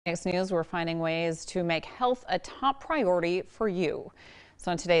Next News, we're finding ways to make health a top priority for you.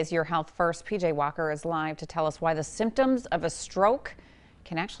 So in today's Your Health First, PJ Walker is live to tell us why the symptoms of a stroke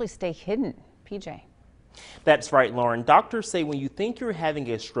can actually stay hidden. PJ. That's right, Lauren. Doctors say when you think you're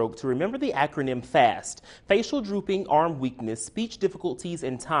having a stroke to remember the acronym FAST: facial drooping, arm weakness, speech difficulties,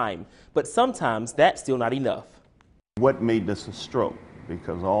 and time. But sometimes that's still not enough. What made this a stroke?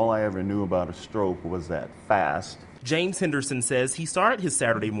 Because all I ever knew about a stroke was that FAST. James Henderson says he started his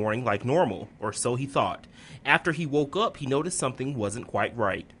Saturday morning like normal, or so he thought. After he woke up, he noticed something wasn't quite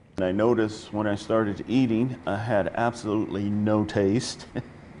right. And I noticed when I started eating, I had absolutely no taste.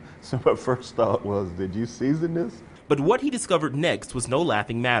 So my first thought was, did you season this? But what he discovered next was no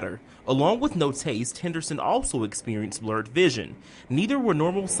laughing matter. Along with no taste, Henderson also experienced blurred vision. Neither were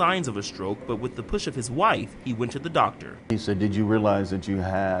normal signs of a stroke, but with the push of his wife, he went to the doctor. He said, did you realize that you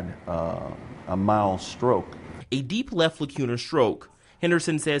had a mild stroke? A deep left lacunar stroke.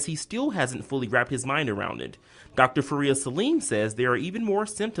 Henderson says he still hasn't fully wrapped his mind around it. Dr. Faria Salim says there are even more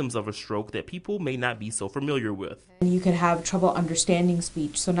symptoms of a stroke that people may not be so familiar with. You could have trouble understanding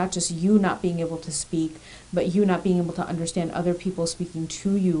speech, so not just you not being able to speak, but you not being able to understand other people speaking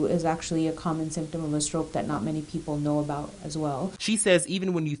to you is actually a common symptom of a stroke that not many people know about as well. She says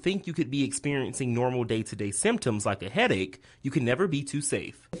even when you think you could be experiencing normal day-to-day symptoms like a headache, you can never be too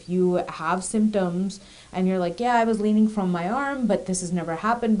safe. If you have symptoms and you're like, yeah, I was leaning from my arm, but this has never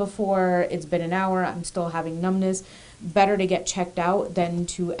happened before, it's been an hour, I'm still having numbness, better to get checked out than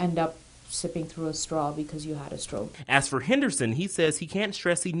to end up sipping through a straw because you had a stroke. As for Henderson, he says he can't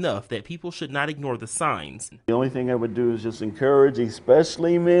stress enough that people should not ignore the signs. The only thing I would do is just encourage,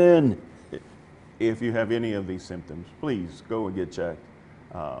 especially men, if you have any of these symptoms, please go and get checked.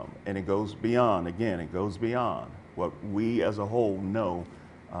 And it goes beyond, again, it goes beyond what we as a whole know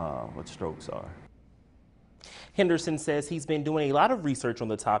what strokes are. Henderson says he's been doing a lot of research on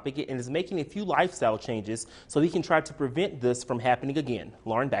the topic and is making a few lifestyle changes so he can try to prevent this from happening again.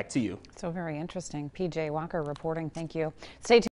 Lauren, back to you. So very interesting. PJ Walker reporting. Thank you. Stay tuned.